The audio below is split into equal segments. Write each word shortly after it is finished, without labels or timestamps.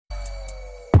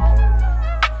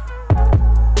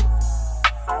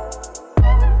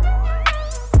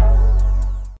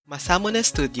Masamune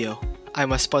Studio.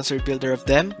 I'm a sponsored builder of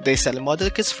them. They sell model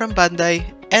kits from Bandai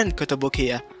and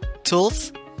Kotobukiya,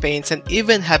 tools, paints, and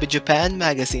even Happy Japan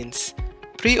magazines.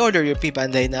 Pre-order your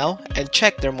P-Bandai now and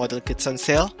check their model kits on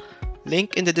sale.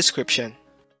 Link in the description.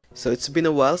 So it's been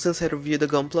a while since I reviewed the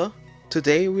Gunpla.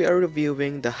 Today we are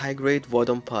reviewing the high-grade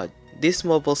Wodom Pod. This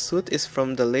mobile suit is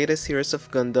from the latest series of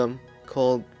Gundam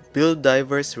called Build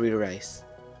Divers Re-Rise.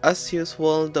 As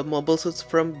usual, the mobile suits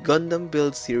from Gundam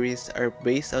Build series are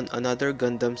based on another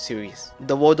Gundam series.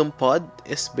 The Wodom Pod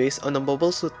is based on a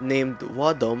mobile suit named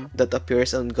Wodom that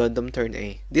appears on Gundam Turn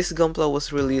A. This Gunpla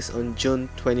was released on June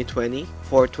 2020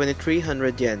 for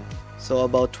 2,300 yen, so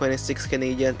about 26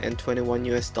 Canadian and 21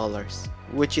 US dollars,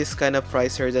 which is kinda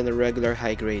pricier than a regular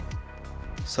high grade.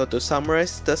 So to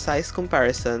summarize the size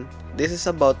comparison, this is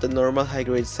about the normal high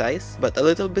grade size, but a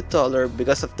little bit taller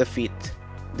because of the feet.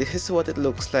 This is what it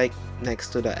looks like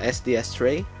next to the SDS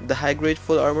tray, the high-grade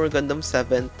Full Armor Gundam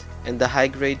 7th, and the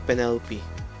high-grade Penelope.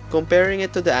 Comparing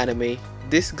it to the anime,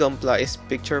 this Gunpla is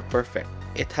picture perfect.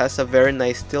 It has a very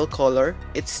nice teal color.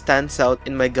 It stands out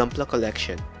in my Gunpla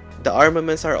collection. The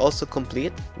armaments are also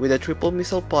complete, with a triple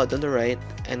missile pod on the right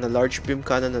and a large beam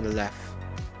cannon on the left.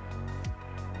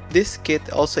 This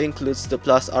kit also includes the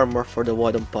plus armor for the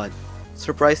Wodom Pod.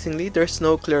 Surprisingly, there's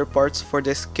no clear parts for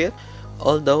this kit,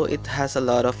 although it has a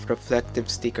lot of reflective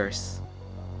stickers.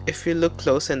 If you look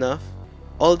close enough,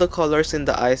 all the colors in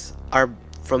the eyes are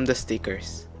from the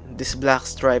stickers. This black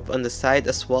stripe on the side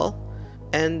as well,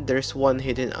 and there's one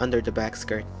hidden under the back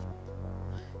skirt.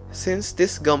 Since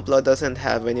this Gunpla doesn't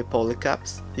have any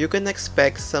polycaps, you can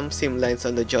expect some seam lines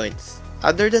on the joints.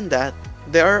 Other than that,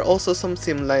 there are also some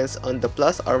seam lines on the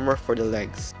plus armor for the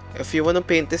legs. If you wanna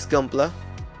paint this Gunpla,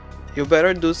 you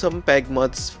better do some peg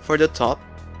mods for the top,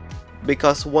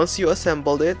 because once you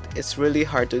assembled it, it's really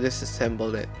hard to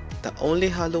disassemble it. The only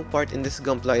hollow part in this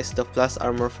Gunpla is the plus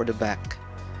armor for the back.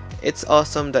 It's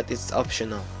awesome that it's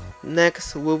optional.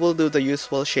 Next, we will do the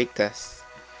usual shake test.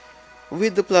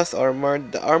 With the plus armor,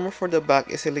 the armor for the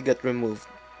back easily got removed.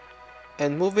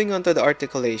 And moving on to the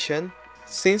articulation,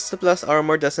 since the plus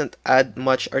armor doesn't add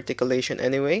much articulation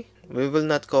anyway, we will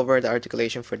not cover the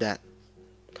articulation for that.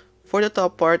 For the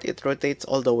top part, it rotates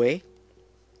all the way.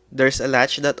 There's a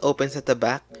latch that opens at the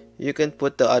back. You can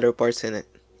put the other parts in it.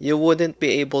 You wouldn't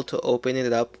be able to open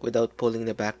it up without pulling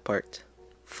the back part.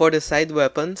 For the side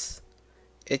weapons,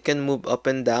 it can move up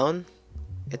and down.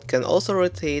 It can also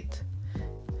rotate.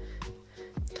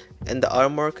 And the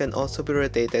armor can also be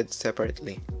rotated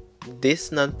separately. This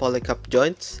non-polycap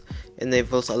joints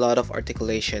enables a lot of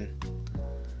articulation.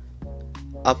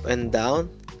 Up and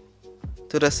down.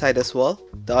 To the side as well.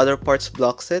 The other parts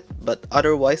blocks it, but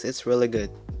otherwise it's really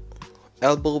good.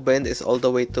 Elbow bend is all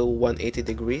the way to 180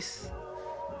 degrees.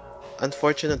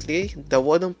 Unfortunately, the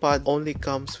Wodom Pod only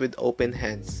comes with open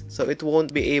hands, so it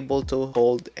won't be able to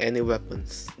hold any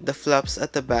weapons. The flaps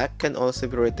at the back can also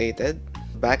be rotated.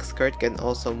 Back skirt can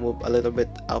also move a little bit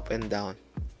up and down.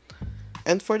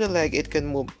 And for the leg, it can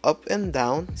move up and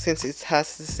down since it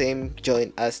has the same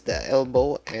joint as the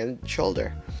elbow and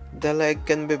shoulder. The leg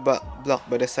can be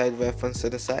blocked by the side weapons to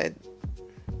the side.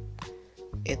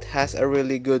 It has a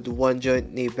really good one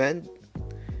joint knee bend.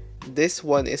 This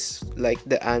one is like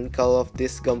the ankle of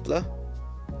this Gunpla.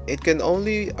 It can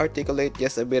only articulate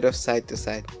just a bit of side to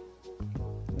side.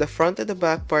 The front and the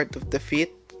back part of the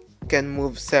feet can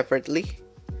move separately.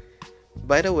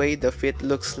 By the way, the feet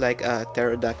looks like a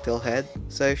pterodactyl head,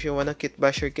 so if you wanna kit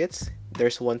bash your kits,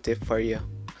 there's one tip for you.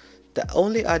 The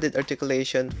only added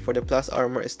articulation for the plus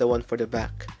armor is the one for the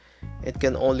back. It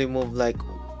can only move like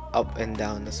up and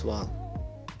down as well.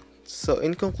 So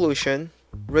in conclusion,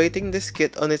 rating this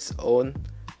kit on its own,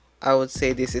 I would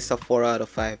say this is a 4 out of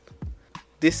 5.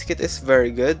 This kit is very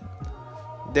good.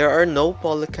 There are no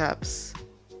polycaps.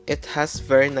 It has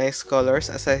very nice colors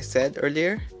as I said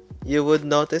earlier. You would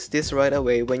notice this right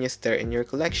away when you stare in your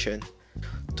collection.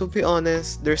 To be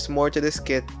honest, there's more to this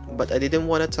kit, but I didn't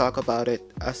want to talk about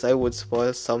it as I would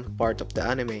spoil some part of the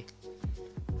anime.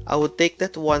 I would take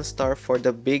that 1 star for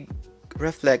the big,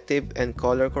 reflective, and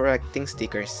color correcting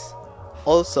stickers.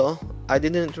 Also, I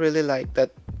didn't really like that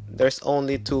there's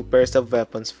only 2 pairs of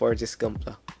weapons for this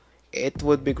Gunpla. It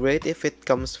would be great if it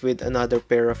comes with another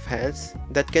pair of hands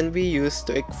that can be used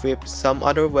to equip some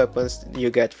other weapons you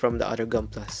get from the other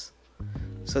Gunplas.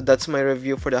 So that's my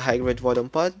review for the high-grade Wodom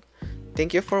Pod.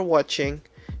 Thank you for watching,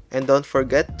 and don't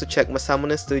forget to check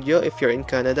Masamune Studio if you're in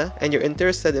Canada and you're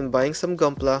interested in buying some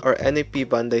Gunpla or any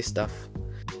P-Bandai stuff.